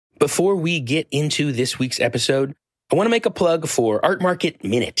Before we get into this week's episode, I want to make a plug for Art Market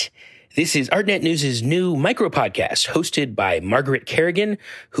Minute. This is Artnet News' new micro-podcast hosted by Margaret Kerrigan,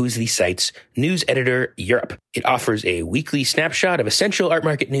 who's the site's news editor Europe. It offers a weekly snapshot of essential art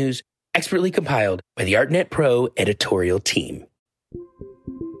market news expertly compiled by the Artnet Pro editorial team.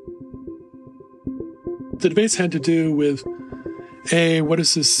 The debates had to do with, what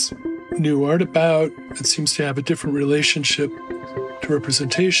is this new art about? It seems to have a different relationship to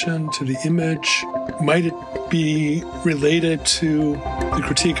representation, to the image. Might it be related to the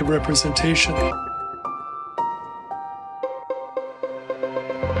critique of representation?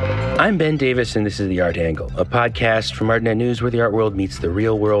 I'm Ben Davis, and this is The Art Angle, a podcast from Artnet News where the art world meets the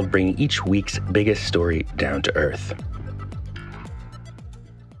real world, bringing each week's biggest story down to earth.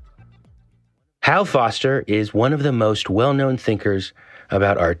 Hal Foster is one of the most well-known thinkers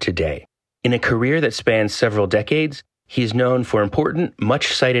about art today. In a career that spans several decades, he is known for important,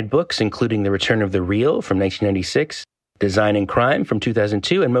 much-cited books, including The Return of the Real from 1996, Design and Crime from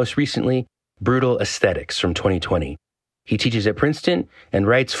 2002, and most recently, Brutal Aesthetics from 2020. He teaches at Princeton and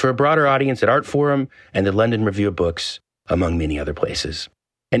writes for a broader audience at Art Forum and the London Review of Books, among many other places.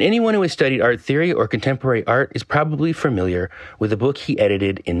 And anyone who has studied art theory or contemporary art is probably familiar with a book he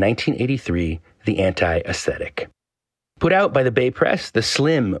edited in 1983, The Anti-Aesthetic. Put out by the Bay Press, the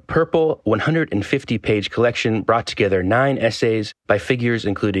slim, purple, 150-page collection brought together 9 essays by figures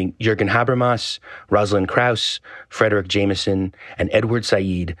including Jürgen Habermas, Rosalind Krauss, Frederick Jameson, and Edward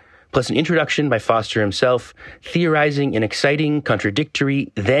Said, plus an introduction by Foster himself, theorizing in exciting,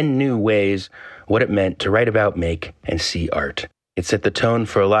 contradictory, then new ways what it meant to write about, make, and see art. It set the tone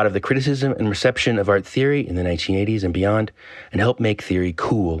for a lot of the criticism and reception of art theory in the 1980s and beyond, and helped make theory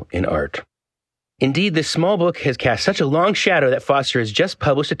cool in art. Indeed, this small book has cast such a long shadow that Foster has just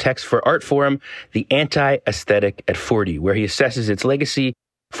published a text for Art Forum, The Anti-Aesthetic at 40, where he assesses its legacy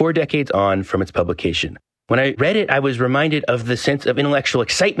 4 decades on from its publication. When I read it, I was reminded of the sense of intellectual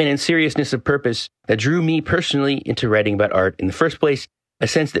excitement and seriousness of purpose that drew me personally into writing about art in the first place, a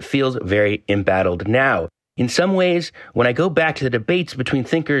sense that feels very embattled now. In some ways, when I go back to the debates between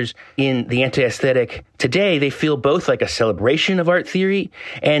thinkers in the anti-aesthetic today, they feel both like a celebration of art theory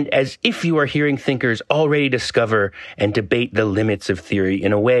and as if you are hearing thinkers already discover and debate the limits of theory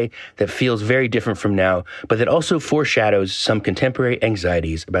in a way that feels very different from now, but that also foreshadows some contemporary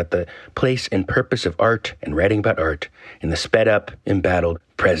anxieties about the place and purpose of art and writing about art in the sped-up, embattled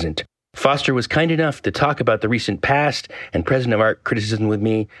present. Foster was kind enough to talk about the recent past and present of art criticism with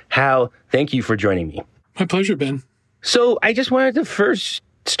me. Hal, thank you for joining me. My pleasure, Ben. So I just wanted to first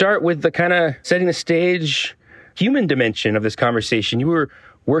start with the kind of setting the stage human dimension of this conversation. You were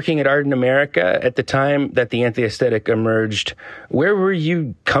working at Art in America at the time that the anti-aesthetic emerged. Where were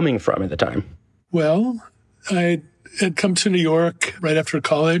you coming from at the time? Well, I had come to New York right after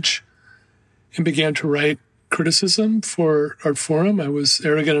college and began to write criticism for Art Forum. I was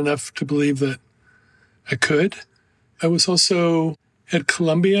arrogant enough to believe that I could. I was also at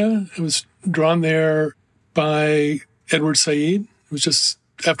Columbia. I was drawn there by Edward Said. It was just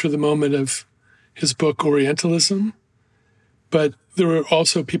after the moment of his book Orientalism. But there were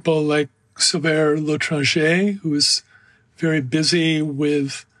also people like Sauveur L'Étranger, who was very busy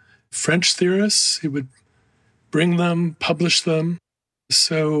with French theorists. He would bring them, publish them.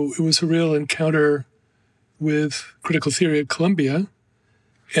 So it was a real encounter with critical theory at Columbia.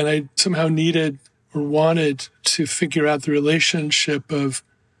 And I somehow needed or wanted to figure out the relationship of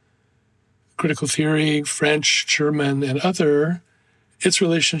critical theory, French, German, and other, its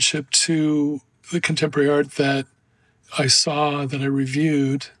relationship to the contemporary art that I saw, that I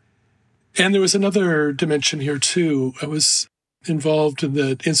reviewed. And there was another dimension here, too. I was involved in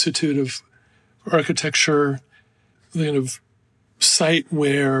the Institute of Architecture, the kind of site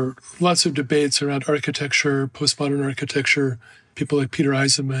where lots of debates around architecture, postmodern architecture, people like Peter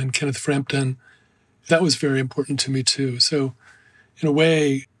Eisenman, Kenneth Frampton. That was very important to me, too. So in a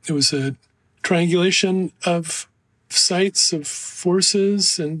way, it was a triangulation of sites, of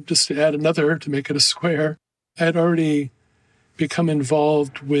forces, and just to add another to make it a square, I had already become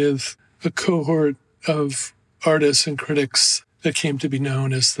involved with a cohort of artists and critics that came to be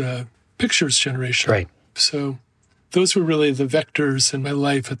known as the Pictures generation. Right. So those were really the vectors in my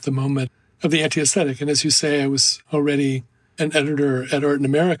life at the moment of the anti-aesthetic. And as you say, I was already an editor at Art in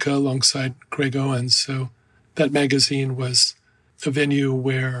America alongside Greg Owens. So that magazine was a venue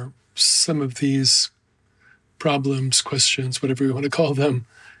where some of these problems, questions, whatever you want to call them,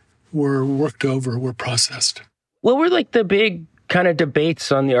 were worked over, were processed. What were like the big kind of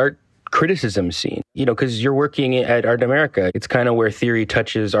debates on the art criticism scene? You know, because you're working at Art in America. It's kind of where theory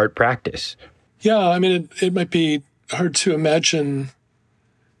touches art practice. Yeah, I mean, it might be hard to imagine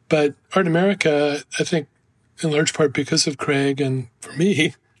But Art in America, I think, in large part because of Craig and for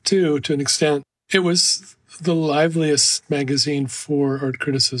me, too, to an extent, it was the liveliest magazine for art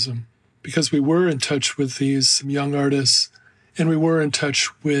criticism because we were in touch with these young artists and we were in touch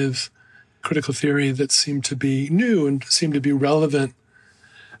with critical theory that seemed to be new and seemed to be relevant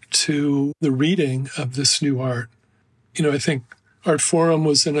to the reading of this new art. I think Art Forum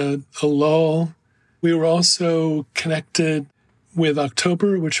was in a lull. We were also connected with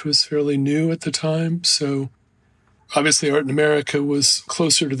October, which was fairly new at the time. So obviously Art in America was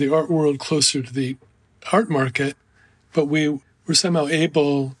closer to the art world, closer to the art market, but we were somehow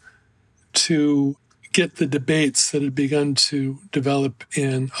able to get the debates that had begun to develop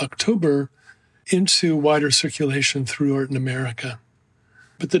in October into wider circulation through Art in America.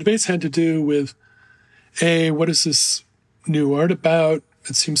 But the debates had to do with, what is this new art about?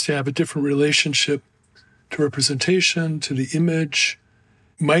 It seems to have a different relationship to representation, to the image.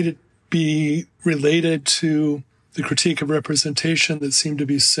 Might it be related to the critique of representation that seemed to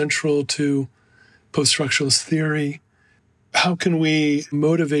be central to post-structuralist theory? How can we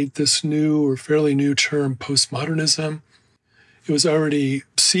motivate this new or fairly new term, postmodernism? It was already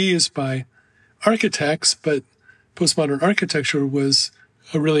seized by architects, but postmodern architecture was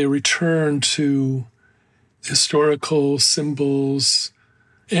really a return to historical symbols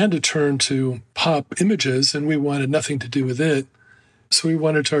and a turn to pop images, and we wanted nothing to do with it. So we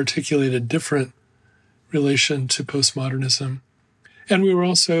wanted to articulate a different relation to postmodernism. And we were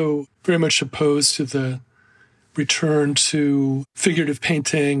also very much opposed to the return to figurative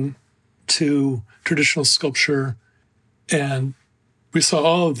painting, to traditional sculpture. And we saw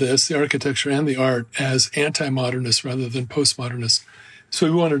all of this, the architecture and the art, as anti-modernist rather than postmodernist. So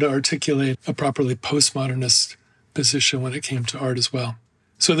we wanted to articulate a properly postmodernist position when it came to art as well.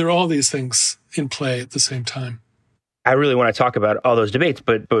 So there are all these things in play at the same time. I really want to talk about all those debates,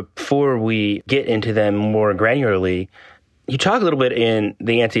 but before we get into them more granularly, you talk a little bit in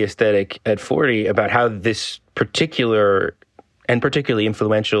The Anti-Aesthetic at 40 about how this particular and particularly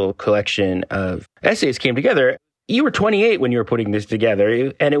influential collection of essays came together. You were 28 when you were putting this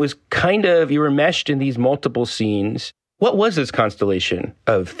together, and it was kind of, you were meshed in these multiple scenes. What was this constellation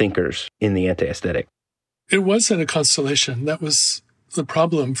of thinkers in The Anti-Aesthetic? It wasn't a constellation. That was the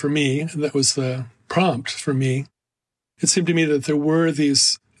problem for me, and that was the prompt for me. It seemed to me that there were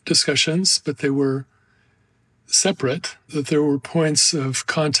these discussions, but they were separate, that there were points of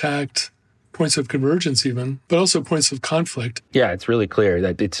contact, points of convergence even, but also points of conflict. Yeah, it's really clear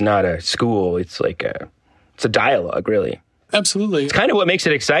that it's not a school. It's like it's a dialogue, really. Absolutely. It's kind of what makes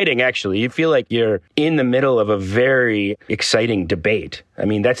it exciting, actually. You feel like you're in the middle of a very exciting debate. I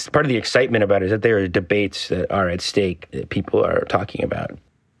mean, that's part of the excitement about it, is that there are debates that are at stake that people are talking about.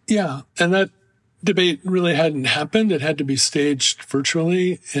 Yeah, and that debate really hadn't happened. It had to be staged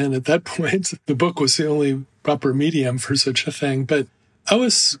virtually. And at that point, the book was the only proper medium for such a thing. But I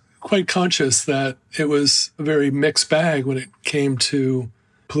was quite conscious that it was a very mixed bag when it came to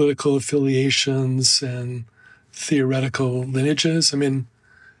political affiliations and theoretical lineages. I mean,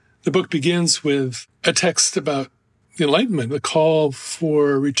 the book begins with a text about the Enlightenment, a call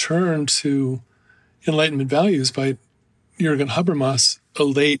for return to Enlightenment values by Jürgen Habermas, a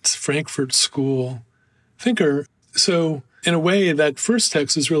late Frankfurt School thinker. So in a way, that first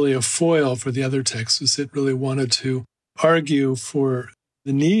text is really a foil for the other texts. It really wanted to argue for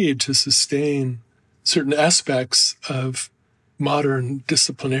the need to sustain certain aspects of modern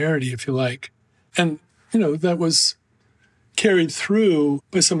disciplinarity, if you like. And, that was carried through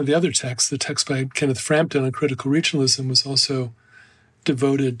by some of the other texts. The text by Kenneth Frampton on critical regionalism was also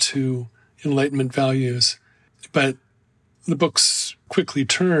devoted to Enlightenment values. But the book quickly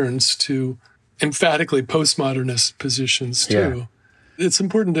turns to emphatically postmodernist positions, too. Yeah. It's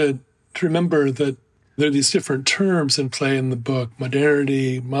important to remember that there are these different terms in play in the book: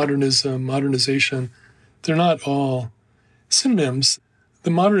 modernity, modernism, modernization. They're not all synonyms. The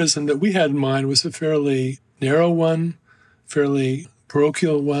modernism that we had in mind was a fairly narrow one, fairly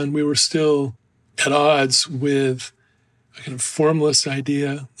parochial one. We were still at odds with a kind of formalist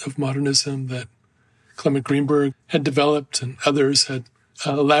idea of modernism that Clement Greenberg had developed and others had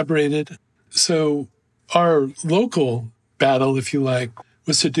elaborated. So our local battle, if you like,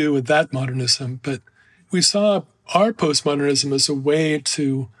 was to do with that modernism. But we saw our postmodernism as a way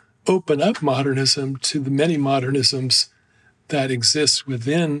to open up modernism to the many modernisms that exist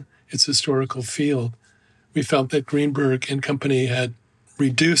within its historical field. We felt that Greenberg and company had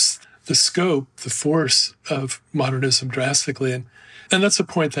reduced the scope, the force of modernism drastically. And that's a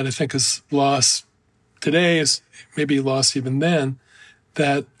point that I think is lost today, is maybe lost even then,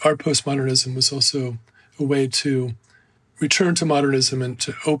 that our postmodernism was also a way to return to modernism and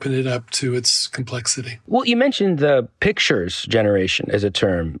to open it up to its complexity. Well, you mentioned the pictures generation as a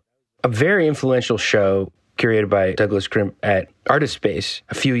term. A very influential show curated by Douglas Crimp at Artist Space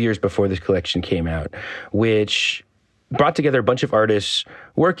a few years before this collection came out, which brought together a bunch of artists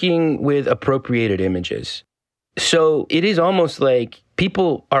working with appropriated images. So it is almost like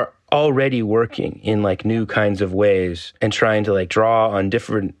people are already working in like new kinds of ways and trying to like draw on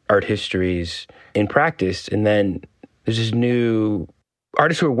different art histories in practice. And then there's this new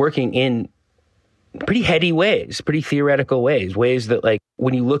artists who are working in pretty heady ways, pretty theoretical ways that like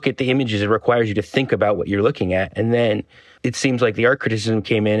when you look at the images, it requires you to think about what you're looking at. And then it seems like the art criticism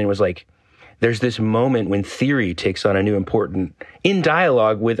came in and was like, there's this moment when theory takes on a new important, in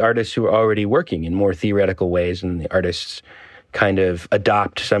dialogue with artists who are already working in more theoretical ways, and the artists kind of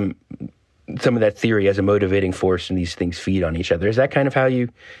adopt some of that theory as a motivating force, and these things feed on each other. Is that kind of how you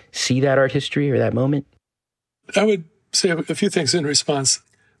see that art history or that moment? I would say a few things in response.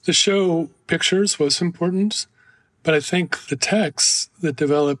 The show pictures was important, but I think the texts that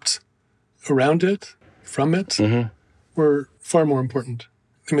developed around it, from it, were far more important.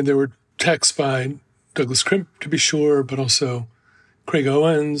 I mean, there were texts by Douglas Crimp, to be sure, but also Craig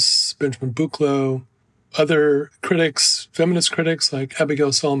Owens, Benjamin Buchloh, other critics, feminist critics like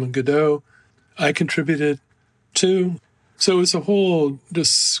Abigail Solomon Godot, I contributed to. So it was a whole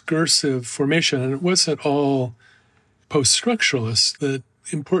discursive formation, and it wasn't all post-structuralist. The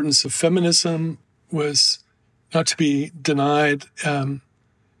importance of feminism was not to be denied.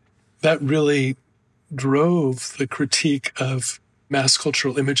 That really drove the critique of mass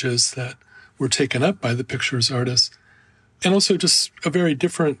cultural images that were taken up by the pictures artists. And also just a very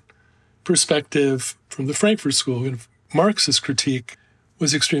different perspective from the Frankfurt School. And Marx's critique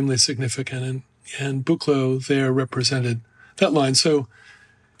was extremely significant, and Buchloh there represented that line. So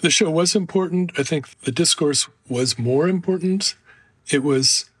the show was important. I think the discourse was more important. It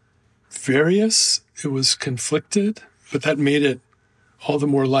was various. It was conflicted, but that made it all the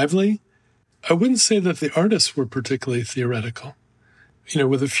more lively. I wouldn't say that the artists were particularly theoretical,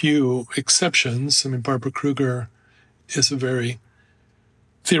 with a few exceptions. I mean, Barbara Kruger is a very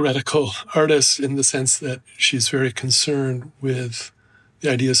theoretical artist in the sense that she's very concerned with the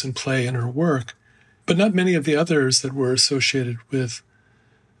ideas in play in her work, but not many of the others that were associated with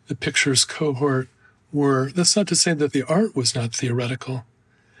the pictures cohort were. That's not to say that the art was not theoretical.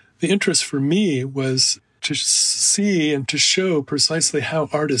 The interest for me was to see and to show precisely how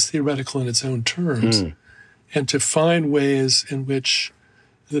art is theoretical in its own terms, and to find ways in which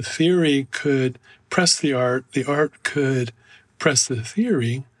the theory could press the art could press the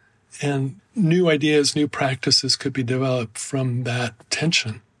theory, and new ideas, new practices could be developed from that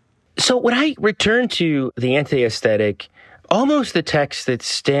tension. So when I return to the anti-aesthetic, almost the text that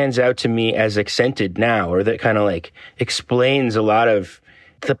stands out to me as accented now, or that kind of like explains a lot of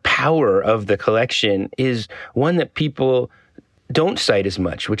the power of the collection, is one that people don't cite as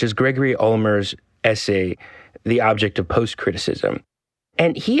much, which is Gregory Ulmer's essay, The Object of Post-Criticism.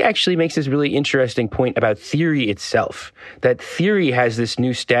 And he actually makes this really interesting point about theory itself, that theory has this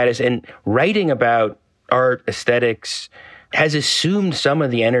new status, and writing about art, aesthetics, has assumed some of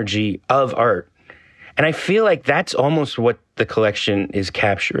the energy of art. And I feel like that's almost what the collection is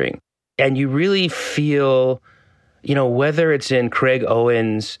capturing. And you really feel, whether it's in Craig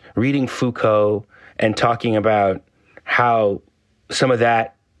Owens reading Foucault and talking about how some of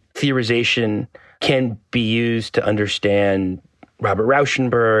that theorization can be used to understand Robert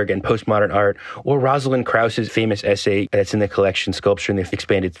Rauschenberg and postmodern art, or Rosalind Krauss's famous essay that's in the collection, Sculpture in the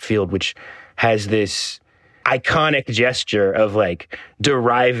Expanded Field, which has this iconic gesture of like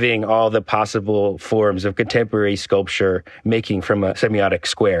deriving all the possible forms of contemporary sculpture, making from a semiotic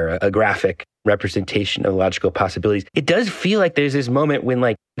square, a graphic representation of logical possibilities. It does feel like there's this moment when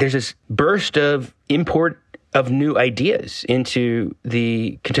like there's this burst of import of new ideas into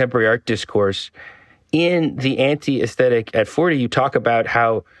the contemporary art discourse. In the anti-aesthetic at 40, you talk about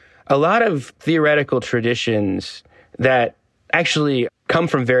how a lot of theoretical traditions that actually come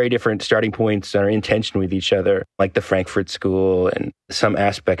from very different starting points and are in tension with each other, like the Frankfurt School and some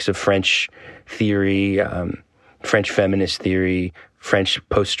aspects of French theory, French feminist theory, French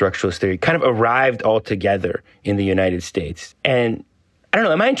post-structuralist theory, kind of arrived all together in the United States. And I don't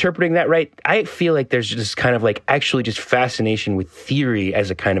know, am I interpreting that right? I feel like there's just kind of like actually just fascination with theory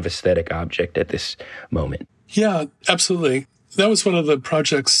as a kind of aesthetic object at this moment. Yeah, absolutely. That was one of the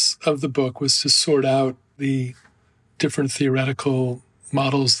projects of the book, was to sort out the different theoretical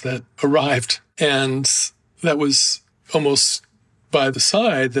models that arrived. And that was almost by the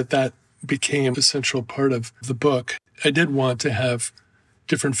side that became a central part of the book. I did want to have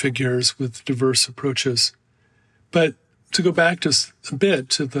different figures with diverse approaches. But To go back just a bit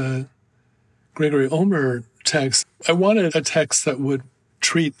to the Gregory Ulmer text, I wanted a text that would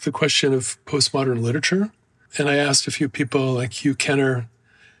treat the question of postmodern literature. And I asked a few people like Hugh Kenner,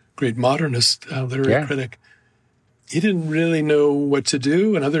 great modernist literary critic. He didn't really know what to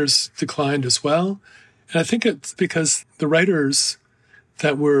do, and others declined as well. And I think it's because the writers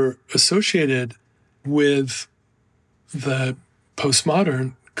that were associated with the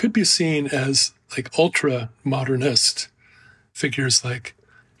postmodern could be seen as like ultra-modernist figures like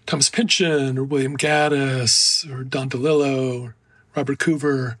Thomas Pynchon or William Gaddis or Don DeLillo or Robert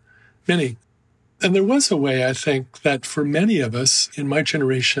Coover, many. And there was a way, I think, that for many of us in my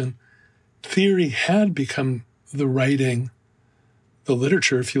generation, theory had become the writing, the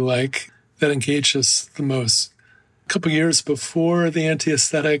literature, if you like, that engaged us the most. A couple years before the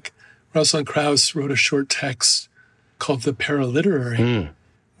anti-aesthetic, Rosalind Krauss wrote a short text called The Paraliterary,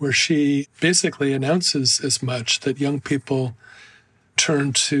 where she basically announces as much, that young people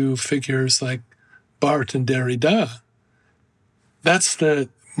turn to figures like Barthes and Derrida. That's the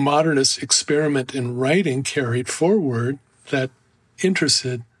modernist experiment in writing carried forward that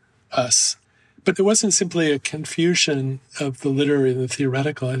interested us. But it wasn't simply a confusion of the literary and the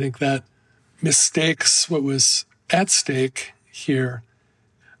theoretical. I think that mistakes what was at stake here.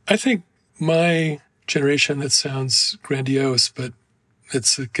 I think my generation, that sounds grandiose, but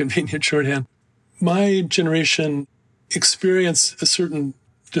it's a convenient shorthand. My generation experienced a certain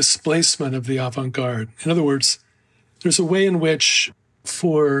displacement of the avant-garde. In other words, there's a way in which,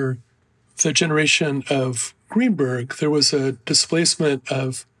 for the generation of Greenberg, there was a displacement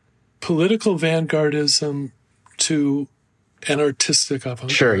of political vanguardism to an artistic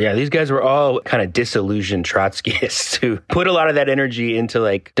avant-garde. Sure, yeah. These guys were all kind of disillusioned Trotskyists who put a lot of that energy into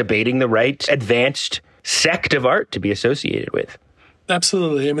like debating the right advanced sect of art to be associated with.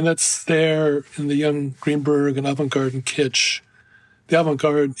 Absolutely. I mean, that's there in the young Greenberg and avant-garde and kitsch. The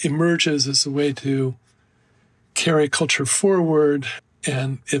avant-garde emerges as a way to carry culture forward.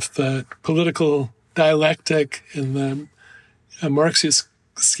 And if the political dialectic in the Marxist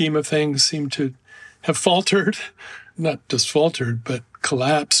scheme of things seemed to have faltered, not just faltered, but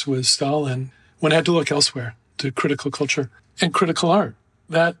collapsed with Stalin, one had to look elsewhere to critical culture and critical art.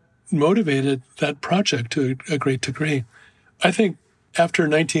 That motivated that project to a great degree. I think after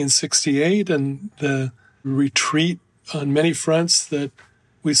 1968 and the retreat on many fronts that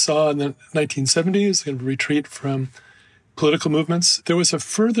we saw in the 1970s, and retreat from political movements, there was a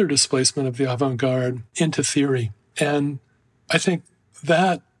further displacement of the avant-garde into theory. And I think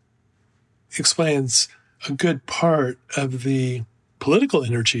that explains a good part of the political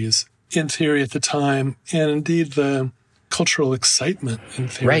energies in theory at the time, and indeed the cultural excitement in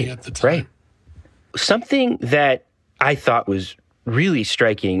theory at the time. Right. Something that I thought was really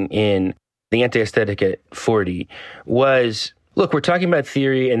striking in the anti-aesthetic at 40 was, look, we're talking about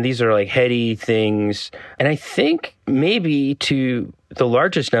theory, and these are like heady things. And I think maybe to the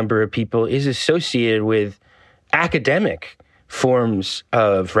largest number of people is associated with academic forms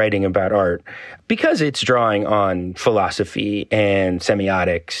of writing about art because it's drawing on philosophy and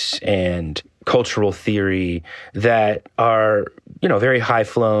semiotics and cultural theory that are, you know, very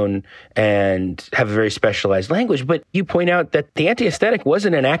high-flown and have a very specialized language. But you point out that the anti-aesthetic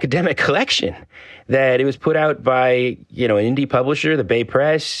wasn't an academic collection, that it was put out by, you know, an indie publisher, the Bay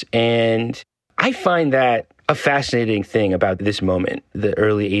Press. And I find that a fascinating thing about this moment, the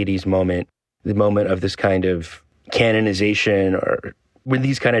early 80s moment, the moment of this kind of canonization, or when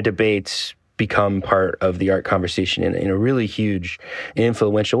these kind of debates become part of the art conversation in a really huge and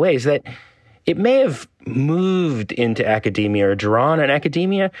influential way, is that it may have moved into academia or drawn on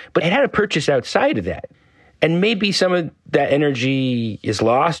academia, but it had a purchase outside of that. And maybe some of that energy is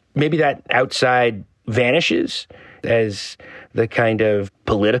lost. Maybe that outside vanishes as the kind of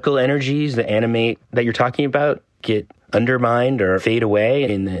political energies that animate that you're talking about get undermined or fade away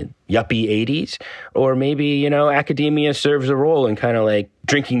in the yuppie 80s. Or maybe, you know, academia serves a role in kind of like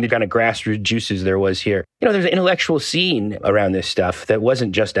drinking the kind of grassroots juices there was here. You know, there's an intellectual scene around this stuff that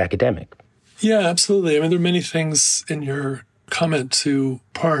wasn't just academic. Yeah, absolutely. I mean, there are many things in your comment to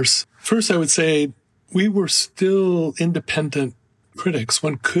parse. First, I would say we were still independent critics.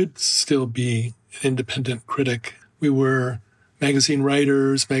 One could still be an independent critic. We were magazine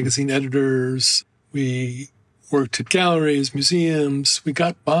writers, magazine editors. We worked at galleries, museums. We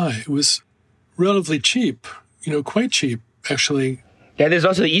got by. It was relatively cheap, you know, quite cheap, actually. Yeah, there's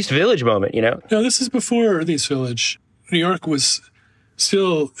also the East Village moment, you know? No, this is before the East Village. New York was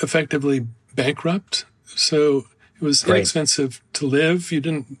still effectively bankrupt, so it was inexpensive to live. You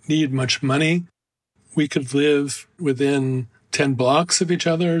didn't need much money. We could live within 10 blocks of each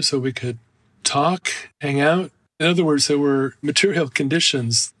other, so we could talk, hang out. In other words, there were material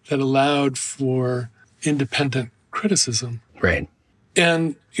conditions that allowed for independent criticism. Right.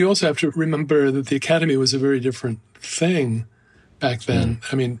 And you also have to remember that the academy was a very different thing back then.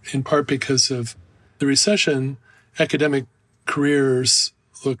 I mean, in part because of the recession, academic careers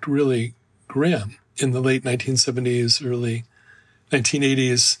looked really grim in the late 1970s, early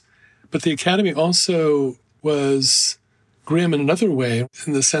 1980s. But the academy also was grim in another way,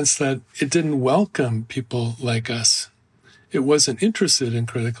 in the sense that it didn't welcome people like us. It wasn't interested in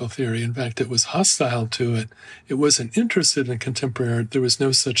critical theory. In fact, it was hostile to it. It wasn't interested in contemporary art. There was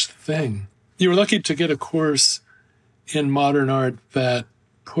no such thing. You were lucky to get a course in modern art that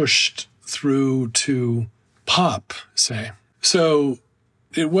pushed through to pop, say. So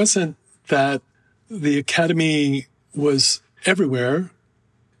it wasn't that the academy was everywhere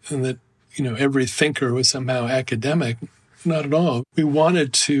and that, every thinker was somehow academic. Not at all. We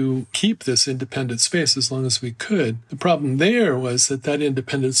wanted to keep this independent space as long as we could. The problem there was that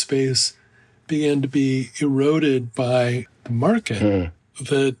independent space began to be eroded by the market.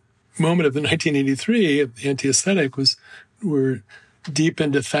 The moment of the 1983, the anti-aesthetic, we're deep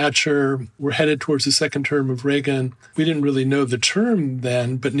into Thatcher. We're headed towards the second term of Reagan. We didn't really know the term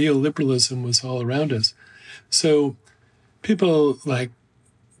then, but neoliberalism was all around us. So people like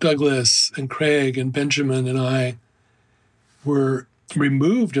Douglas and Craig and Benjamin and I were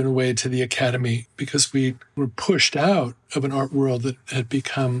removed in a way to the academy because we were pushed out of an art world that had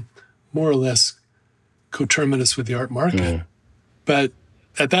become more or less coterminous with the art market. But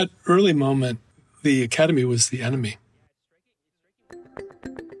at that early moment, the academy was the enemy.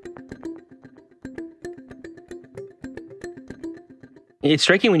 It's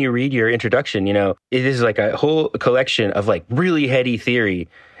striking when you read your introduction, it is like a whole collection of like really heady theory,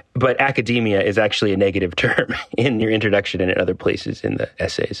 but academia is actually a negative term in your introduction and in other places in the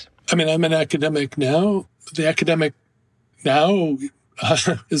essays. I mean, I'm an academic now. The academic now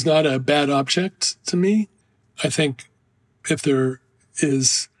is not a bad object to me. I think if there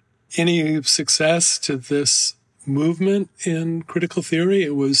is any success to this movement in critical theory,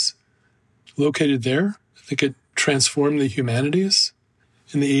 it was located there. I think it transformed the humanities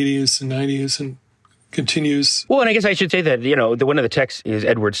in the 80s and 90s and continues. Well, and I guess I should say that, one of the texts is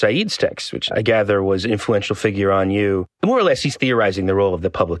Edward Said's text, which I gather was an influential figure on you. More or less, he's theorizing the role of the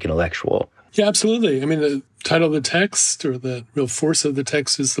public intellectual. Yeah, absolutely. I mean, the title of the text, or the real force of the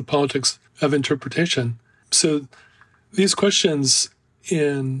text, is The Politics of Interpretation. So these questions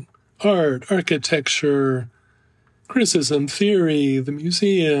in art, architecture, criticism, theory, the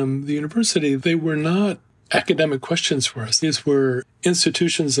museum, the university, they were not academic questions for us. These were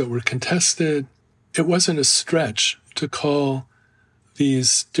institutions that were contested. It wasn't a stretch to call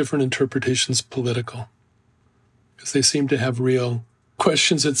these different interpretations political, because they seem to have real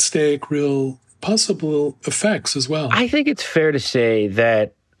questions at stake, real possible effects as well. I think it's fair to say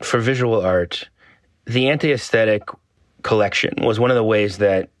that for visual art, the anti-aesthetic collection was one of the ways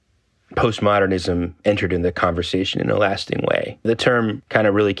that postmodernism entered in the conversation in a lasting way. The term kind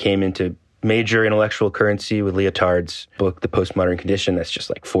of really came into major intellectual currency with Lyotard's book, The Postmodern Condition. That's just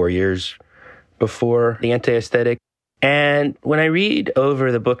like 4 years before the anti-aesthetic. And when I read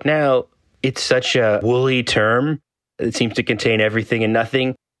over the book now, it's such a woolly term. It seems to contain everything and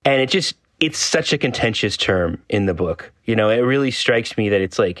nothing. And it's such a contentious term in the book. It really strikes me that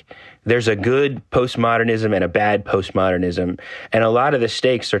it's like there's a good postmodernism and a bad postmodernism. And a lot of the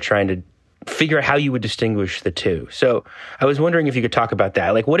stakes are trying to figure out how you would distinguish the two. So I was wondering if you could talk about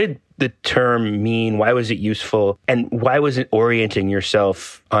that. Like, what did the term mean? Why was it useful? And why was it orienting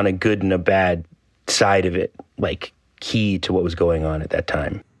yourself on a good and a bad side of it, like key to what was going on at that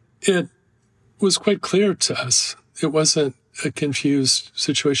time? It was quite clear to us. It wasn't a confused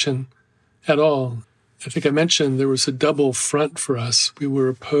situation at all. I think I mentioned there was a double front for us. We were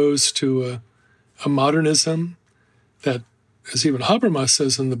opposed to a modernism that, as even Habermas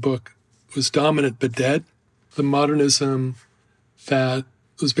says in the book, was dominant but dead. The modernism that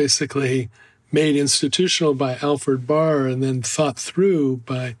was basically made institutional by Alfred Barr and then thought through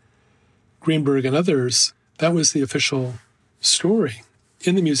by Greenberg and others, that was the official story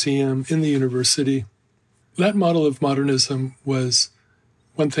in the museum, in the university. That model of modernism was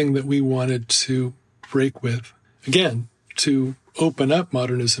one thing that we wanted to break with. Again, to open up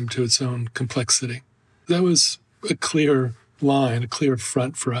modernism to its own complexity. That was a clear line, a clear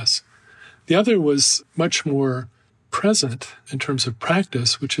front for us. The other was much more present in terms of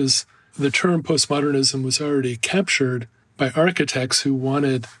practice, which is the term postmodernism was already captured by architects who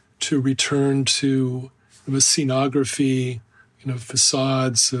wanted to return to the scenography,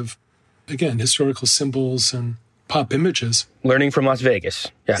 facades of, again, historical symbols and pop images. Learning from Las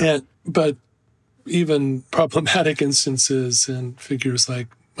Vegas. Yeah. But, even problematic instances in figures like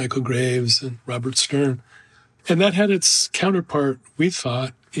Michael Graves and Robert Stern. And that had its counterpart, we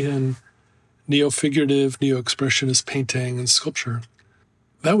thought, in neo-figurative, neo-expressionist painting and sculpture.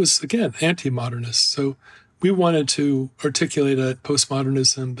 That was, again, anti-modernist. So we wanted to articulate a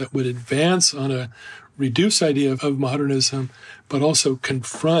postmodernism that would advance on a reduced idea of modernism, but also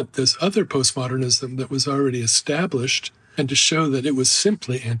confront this other postmodernism that was already established, and to show that it was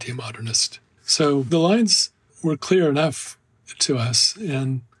simply anti-modernist. So the lines were clear enough to us,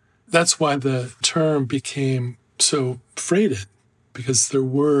 and that's why the term became so freighted, because there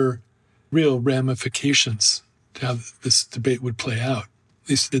were real ramifications to how this debate would play out. At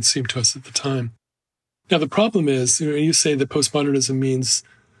least it seemed to us at the time. Now, the problem is, when you say that postmodernism means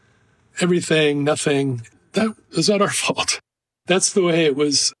everything, nothing, that is not our fault. That's the way it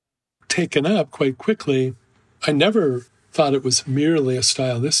was taken up quite quickly. I never thought it was merely a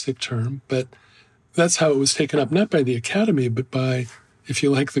stylistic term, but that's how it was taken up, not by the academy, but by, if you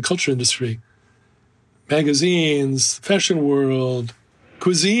like, the culture industry. Magazines, fashion world,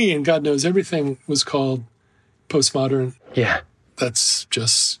 cuisine, God knows, everything was called postmodern. Yeah. That's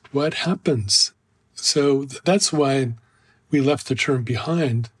just what happens. So that's why we left the term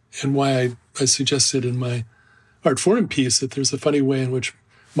behind, and why I suggested in my Art Forum piece that there's a funny way in which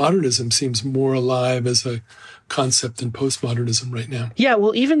modernism seems more alive as a concept than postmodernism right now. Yeah,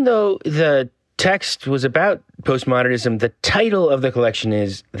 well, even though the text was about postmodernism, the title of the collection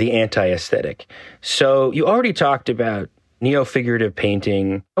is The Anti-Aesthetic. So you already talked about neo-figurative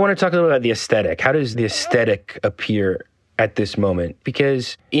painting. I want to talk a little about the aesthetic. How does the aesthetic appear at this moment?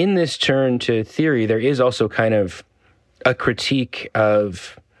 Because in this turn to theory, there is also kind of a critique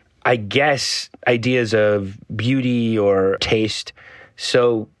of, I guess, ideas of beauty or taste.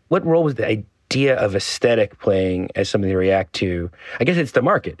 So what role was the idea of aesthetic playing as something to react to? I guess it's the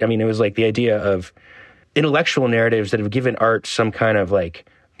market. I mean, it was like the idea of intellectual narratives that have given art some kind of like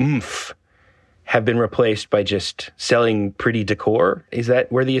oomph have been replaced by just selling pretty decor. Is that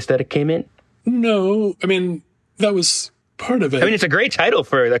where the aesthetic came in? No, I mean, that was part of it. I mean, it's a great title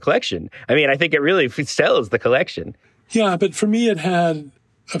for the collection. I mean, I think it really sells the collection. Yeah, but for me, it had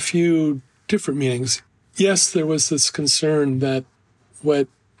a few different meanings. Yes, there was this concern that what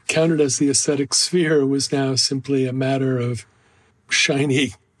counted as the aesthetic sphere was now simply a matter of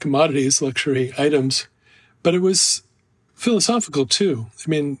shiny commodities, luxury items. But it was philosophical, too. I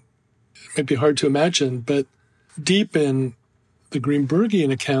mean, it might be hard to imagine, but deep in the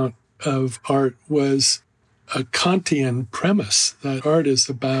Greenbergian account of art was a Kantian premise that art is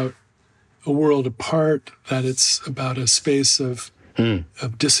about a world apart, that it's about a space of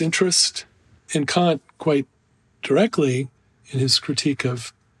disinterest. And Kant, quite directly, in his critique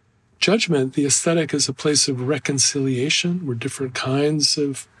of judgment, the aesthetic is a place of reconciliation where different kinds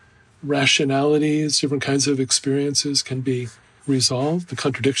of rationalities, different kinds of experiences can be resolved. The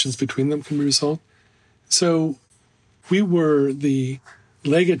contradictions between them can be resolved. So we were the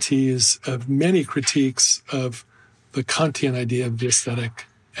legatees of many critiques of the Kantian idea of the aesthetic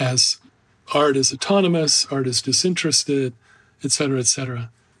as art is autonomous, art is disinterested, et cetera, et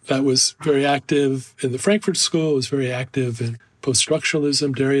cetera. That was very active in the Frankfurt School. It was very active in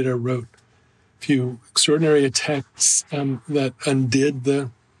post-structuralism. Derrida wrote a few extraordinary texts that undid the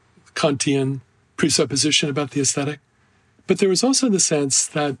Kantian presupposition about the aesthetic. But there was also the sense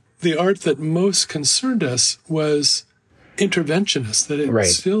that the art that most concerned us was interventionist, that it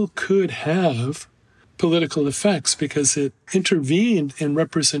still could have political effects because it intervened in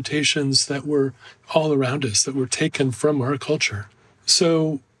representations that were all around us, that were taken from our culture.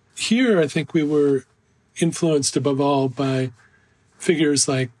 So here, I think we were influenced above all by figures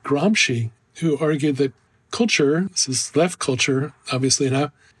like Gramsci, who argued that culture, this is left culture, obviously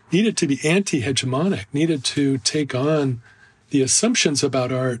now, needed to be anti-hegemonic, needed to take on the assumptions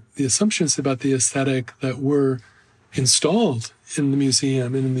about art, the assumptions about the aesthetic that were installed in the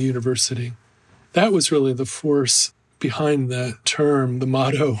museum and in the university. That was really the force behind the term, the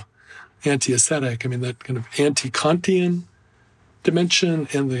motto, anti-aesthetic. I mean, that kind of anti-Kantian dimension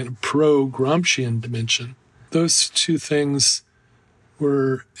and the kind of pro-Gramscian dimension. Those two things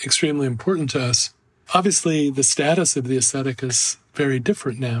were extremely important to us. Obviously, the status of the aesthetic is very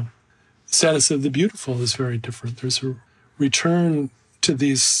different now. The status of the beautiful is very different. There's a return to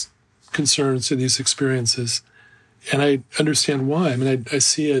these concerns, to these experiences. And I understand why. I mean, I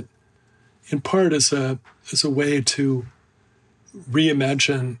see it in part as a way to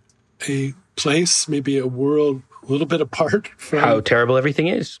reimagine a place, maybe a world a little bit apart from how terrible everything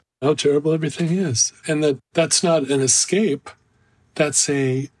is. How terrible everything is. And that's not an escape. That's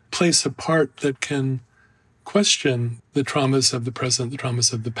a place apart that can question the traumas of the present, the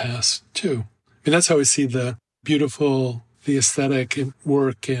traumas of the past, too. mean, that's how I see the beautiful, the aesthetic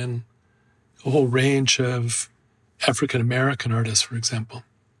work in a whole range of African-American artists, for example.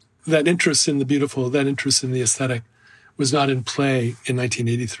 That interest in the beautiful, that interest in the aesthetic was not in play in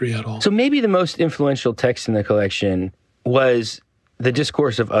 1983 at all. So maybe the most influential text in the collection was The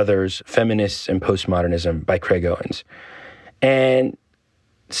Discourse of Others, Feminists and Postmodernism by Craig Owens. And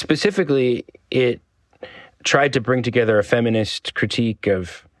specifically, it tried to bring together a feminist critique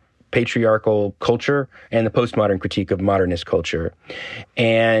of patriarchal culture and the postmodern critique of modernist culture.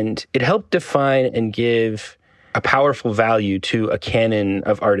 And it helped define and give a powerful value to a canon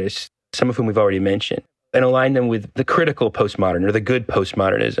of artists, some of whom we've already mentioned, and align them with the critical postmodern or the good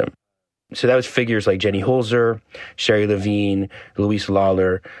postmodernism. So that was figures like Jenny Holzer, Sherry Levine, Louise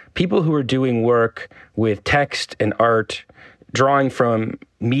Lawler, people who were doing work with text and art, drawing from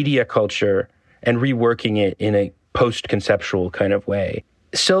media culture and reworking it in a post-conceptual kind of way.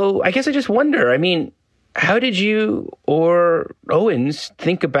 So I guess I just wonder, I mean, how did you or Owens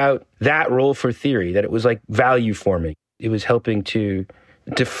think about that role for theory, that it was like value forming? It was helping to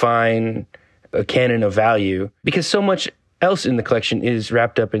define a canon of value, because so much else in the collection is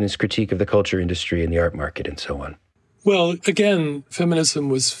wrapped up in this critique of the culture industry and the art market and so on. Well, again, feminism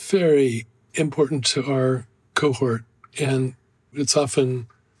was very important to our cohort, and it's often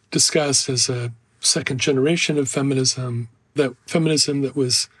discussed as a second generation of feminism that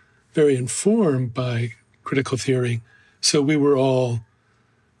was very informed by critical theory. So we were all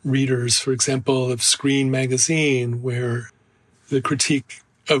readers, for example, of Screen magazine, where the critique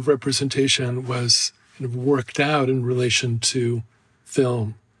of representation was kind of worked out in relation to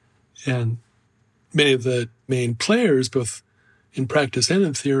film. And many of the main players, both in practice and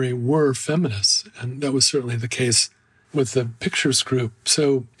in theory, were feminists. And that was certainly the case with the Pictures group.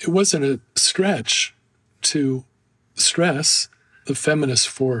 So it wasn't a stretch to stress the feminist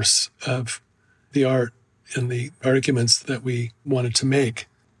force of the art and the arguments that we wanted to make.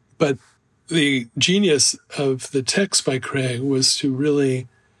 But the genius of the text by Craig was to really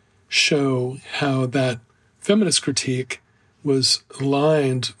show how that feminist critique was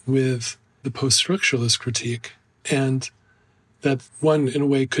aligned with the post-structuralist critique, and that one, in a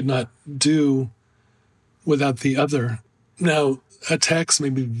way, could not do without the other. Now, a text,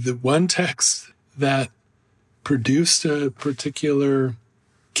 maybe the one text that produced a particular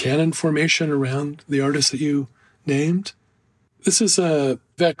canon formation around the artists that you named. This is a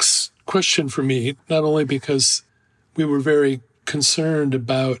vexed question for me, not only because we were very concerned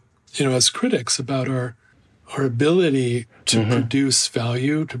about, as critics, about our ability to produce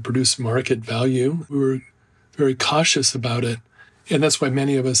value, to produce market value. We were very cautious about it. And that's why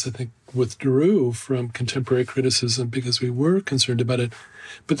many of us, I think, withdrew from contemporary criticism, because we were concerned about it.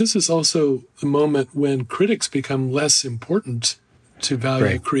 But this is also the moment when critics become less important to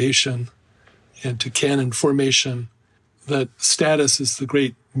value creation and to canon formation. That status is the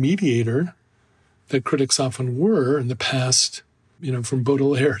great mediator that critics often were in the past, from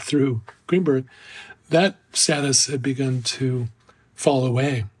Baudelaire through Greenberg. That status had begun to fall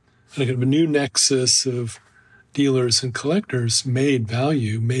away. And a new nexus of dealers and collectors made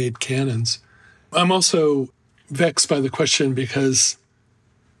value, made canons. I'm also vexed by the question because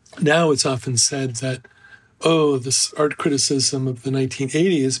now it's often said that, this art criticism of the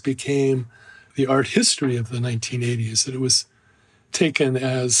 1980s became the art history of the 1980s, that it was taken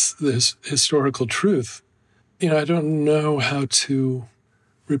as this historical truth. I don't know how to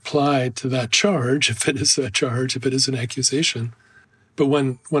reply to that charge, if it is a charge, if it is an accusation. But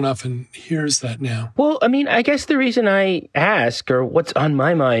one often hears that now. Well, I mean, I guess the reason I ask, or what's on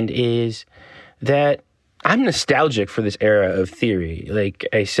my mind, is that I'm nostalgic for this era of theory. Like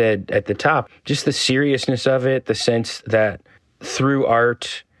I said at the top, just the seriousness of it, the sense that through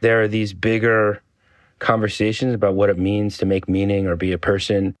art, there are these bigger conversations about what it means to make meaning or be a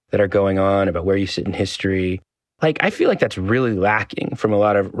person that are going on, about where you sit in history. Like, I feel like that's really lacking from a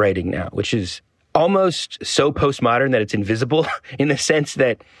lot of writing now, which is almost so postmodern that it's invisible, in the sense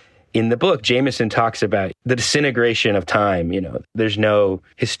that in the book, Jameson talks about the disintegration of time. There's no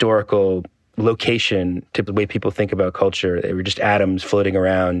historical location to the way people think about culture. They were just atoms floating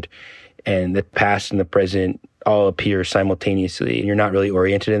around, and the past and the present all appear simultaneously, and you're not really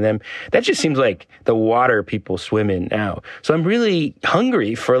oriented in them. That just seems like the water people swim in now. So I'm really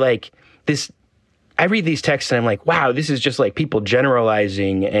hungry for this. I read these texts and I'm like, wow, this is just like people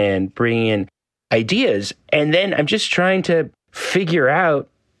generalizing and bringing in ideas. And then I'm just trying to figure out,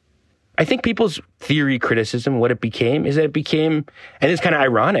 I think people's theory criticism, what it became, is that it became, and it's kind of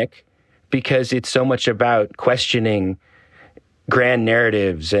ironic because it's so much about questioning grand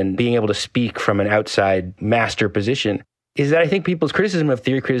narratives and being able to speak from an outside master position. is that I think people's criticism of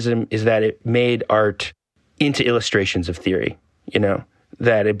theory criticism is that it made art into illustrations of theory,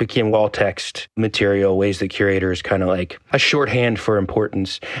 that it became wall text material, ways that curators kind of like a shorthand for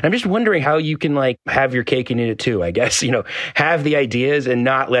importance. And I'm just wondering how you can like have your cake and eat it too, I guess, have the ideas and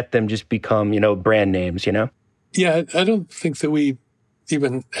not let them just become, brand names, Yeah, I don't think that we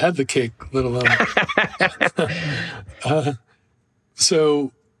even had the cake, let alone.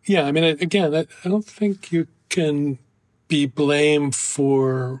 So, yeah, I mean, again, I don't think you can be blamed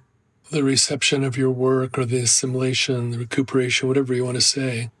for the reception of your work or the assimilation, the recuperation, whatever you want to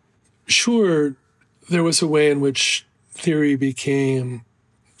say. Sure, there was a way in which theory became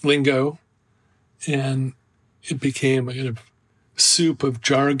lingo and it became a kind of soup of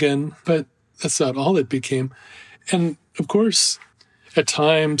jargon, but that's not all it became. And of course, at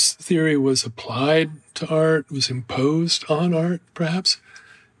times, theory was applied to art, was imposed on art, perhaps.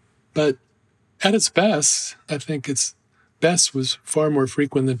 But at its best, I think its best was far more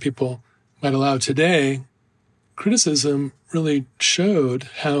frequent than people might allow today. Criticism really showed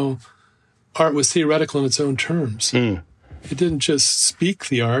how art was theoretical in its own terms. It didn't just speak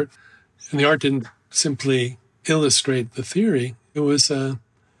the art, and the art didn't simply illustrate the theory. It was a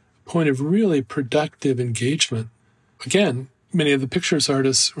point of really productive engagement. Again, many of the pictures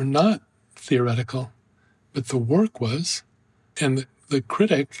artists were not theoretical, but the work was, and the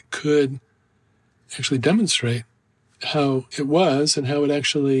critic could actually demonstrate how it was and how it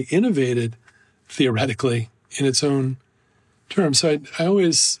actually innovated theoretically in its own terms. So I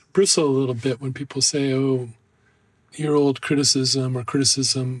always bristle a little bit when people say, oh, your old criticism or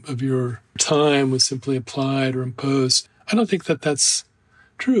criticism of your time was simply applied or imposed. I don't think that that's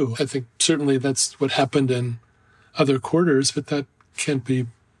true. I think certainly that's what happened in other quarters, but that can't be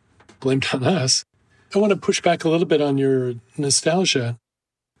blamed on us. I want to push back a little bit on your nostalgia.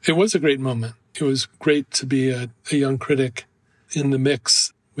 It was a great moment. It was great to be a young critic in the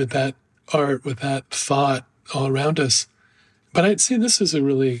mix with that art, with that thought all around us. But I'd say this is a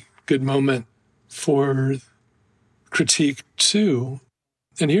really good moment for critique too.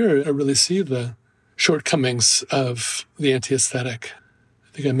 And here I really see the shortcomings of the anti-aesthetic.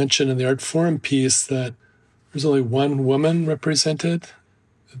 I think I mentioned in the Art Forum piece that there's only one woman represented.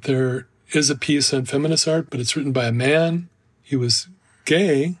 There is a piece on feminist art, but it's written by a man. He was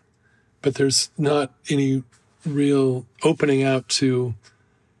gay, but there's not any real opening out to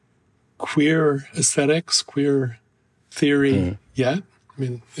queer aesthetics, queer theory yet. I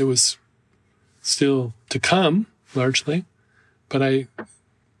mean, it was still to come, largely, but I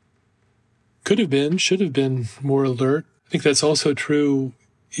could have been, should have been more alert. I think that's also true,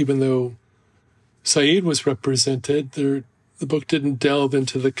 even though Said was represented, the book didn't delve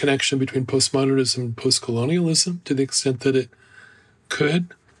into the connection between postmodernism and postcolonialism to the extent that it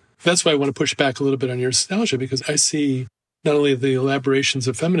could. That's why I want to push back a little bit on your nostalgia, because I see not only the elaborations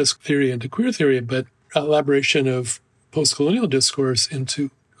of feminist theory into queer theory, but elaboration of postcolonial discourse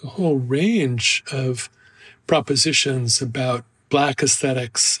into a whole range of propositions about Black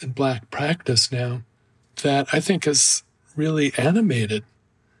aesthetics and Black practice now that I think has really animated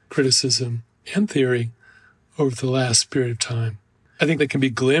criticism and theory over the last period of time. I think they can be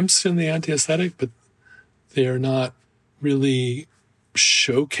glimpsed in the anti-aesthetic, but they are not really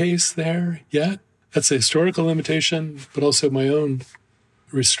showcased there yet. That's a historical limitation, but also my own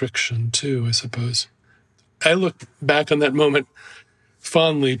restriction too, I suppose. I look back on that moment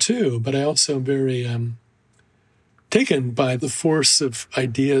fondly too, but I also am very taken by the force of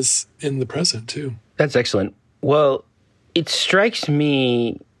ideas in the present too. That's excellent. Well, it strikes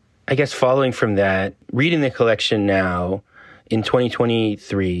me, I guess following from that, reading the collection now in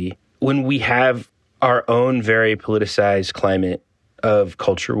 2023, when we have our own very politicized climate of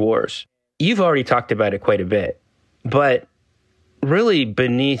culture wars. You've already talked about it quite a bit, but really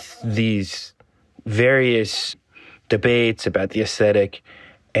beneath these various debates about the aesthetic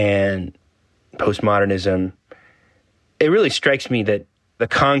and postmodernism, it really strikes me that the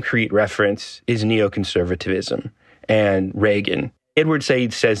concrete reference is neoconservatism and Reagan. Edward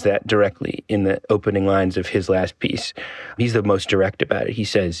Said says that directly in the opening lines of his last piece. He's the most direct about it. He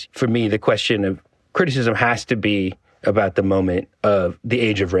says, for me, the question of criticism has to be about the moment of the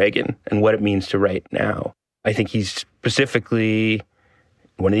age of Reagan and what it means to write now. I think he's specifically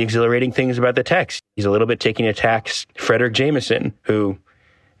one of the exhilarating things about the text. He's a little bit taking a tax Frederick Jameson, who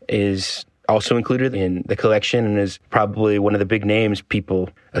is also included in the collection and is probably one of the big names people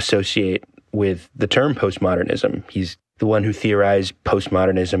associate with the term postmodernism. He's the one who theorized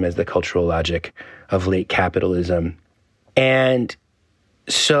postmodernism as the cultural logic of late capitalism. And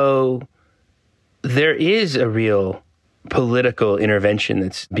so there is a real political intervention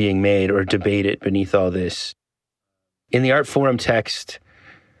that's being made or debated beneath all this. In the Art Forum text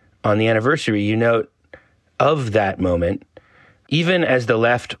on the anniversary, you note of that moment, even as the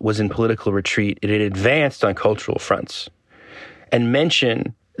left was in political retreat, it had advanced on cultural fronts, and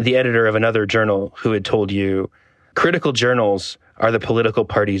mention the editor of another journal who had told you, critical journals are the political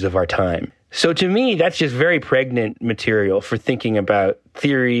parties of our time. So to me, that's just very pregnant material for thinking about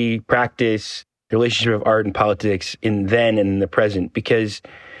theory, practice, the relationship of art and politics in then and in the present, because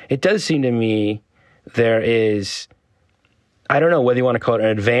it does seem to me there is, I don't know whether you want to call it an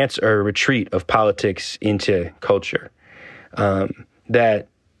advance or a retreat of politics into culture, that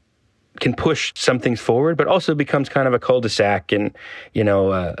can push some things forward, but also becomes kind of a cul-de-sac and,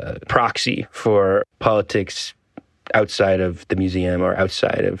 a proxy for politics outside of the museum or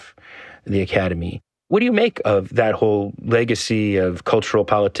outside of the academy. What do you make of that whole legacy of cultural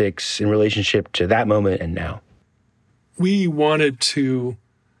politics in relationship to that moment and now? We wanted to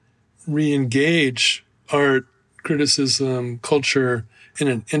re-engage art, criticism, culture in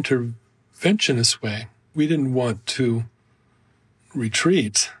an interventionist way. We didn't want to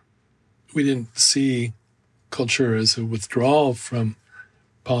retreat. We didn't see culture as a withdrawal from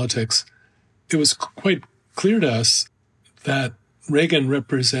politics. It was quite clear to us that Reagan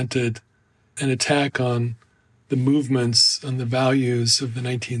represented an attack on the movements and the values of the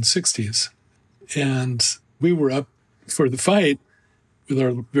 1960s. And we were up for the fight with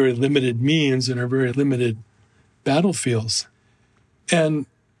our very limited means and our very limited battlefields. And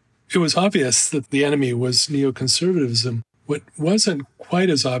it was obvious that the enemy was neoconservatism. What wasn't quite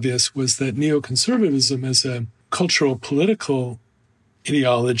as obvious was that neoconservatism as a cultural political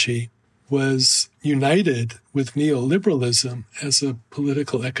ideology was united with neoliberalism as a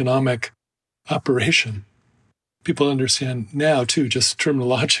political economic operation. People understand now, too, just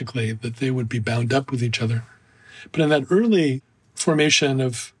terminologically, that they would be bound up with each other. But in that early formation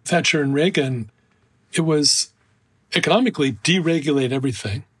of Thatcher and Reagan, it was economically deregulate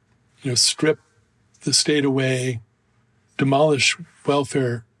everything, strip the state away, demolish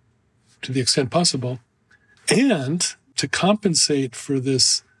welfare to the extent possible, and to compensate for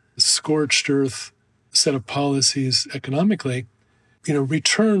this scorched earth set of policies economically,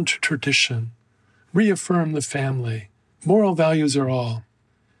 return to tradition, reaffirm the family, moral values are all.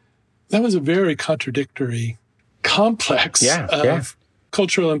 That was a very contradictory complex of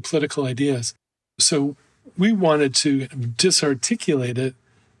cultural and political ideas. So we wanted to disarticulate it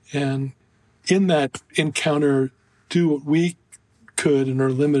and in that encounter do what we could in our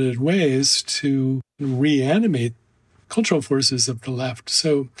limited ways to reanimate cultural forces of the left.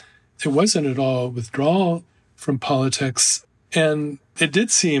 So it wasn't at all withdrawal from politics, and it did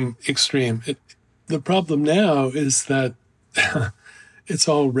seem extreme. The problem now is that it's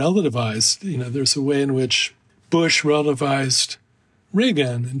all relativized. There's a way in which Bush relativized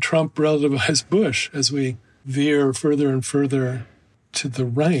Reagan and Trump relativized Bush as we veer further and further to the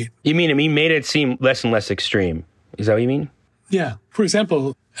right. You mean he made it seem less and less extreme? Is that what you mean? Yeah. For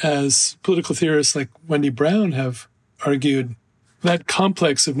example, as political theorists like Wendy Brown have argued, that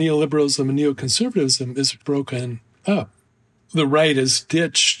complex of neoliberalism and neoconservatism is broken up. The right has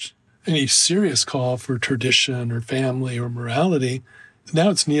ditched any serious call for tradition or family or morality. Now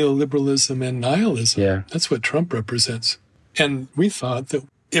it's neoliberalism and nihilism. Yeah. That's what Trump represents. And we thought that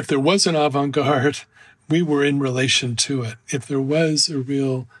if there was an avant-garde, we were in relation to it. If there was a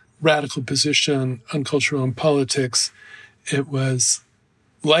real radical position on culture and politics, it was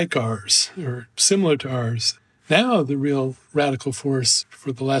like ours or similar to ours. Now the real radical force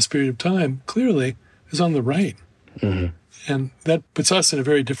for the last period of time clearly is on the right. Mm-hmm. And that puts us in a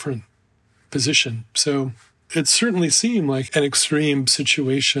very different position. So it certainly seemed like an extreme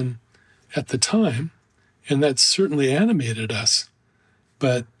situation at the time, and that certainly animated us.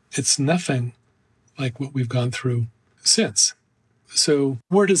 But it's nothing like what we've gone through since. So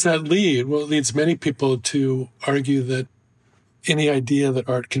where does that lead? Well, it leads many people to argue that any idea that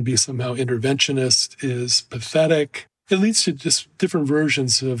art can be somehow interventionist is pathetic. It leads to just different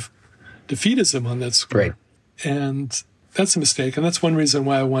versions of defeatism on that score. Right. And that's a mistake. And that's one reason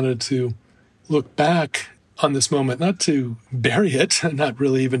why I wanted to look back on this moment, not to bury it, not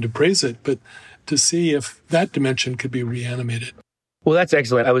really even to praise it, but to see if that dimension could be reanimated. Well, that's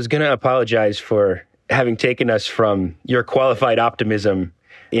excellent. I was going to apologize for having taken us from your qualified optimism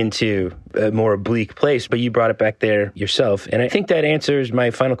into a more bleak place, but you brought it back there yourself. And I think that answers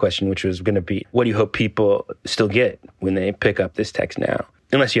my final question, which was going to be, what do you hope people still get when they pick up this text now?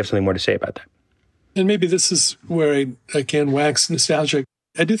 Unless you have something more to say about that. And maybe this is where I can wax nostalgic.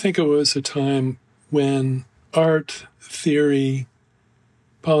 I do think it was a time when art, theory,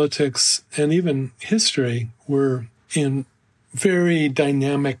 politics, and even history were in very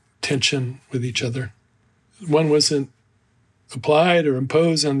dynamic tension with each other. One wasn't applied or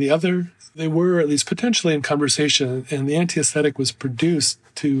imposed on the other. They were at least potentially in conversation, and the anti-aesthetic was produced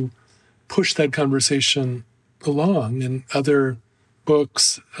to push that conversation along, and other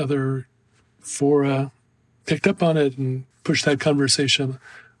books, other fora picked up on it and pushed that conversation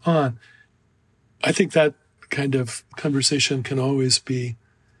on. I think that kind of conversation can always be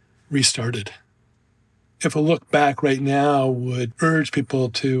restarted. If a look back right now would urge people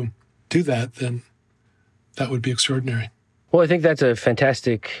to do that, then that would be extraordinary. Well, I think that's a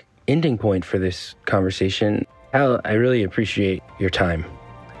fantastic ending point for this conversation. Hal, I really appreciate your time.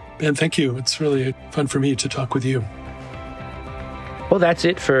 Ben, thank you. It's really fun for me to talk with you. Well, that's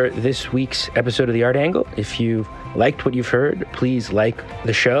it for this week's episode of The Art Angle. If you liked what you've heard, please like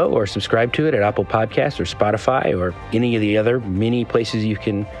the show or subscribe to it at Apple Podcasts or Spotify or any of the other many places you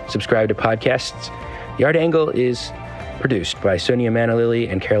can subscribe to podcasts. The Art Angle is produced by Sonia Manalili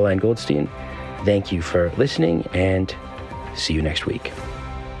and Caroline Goldstein. Thank you for listening, and see you next week.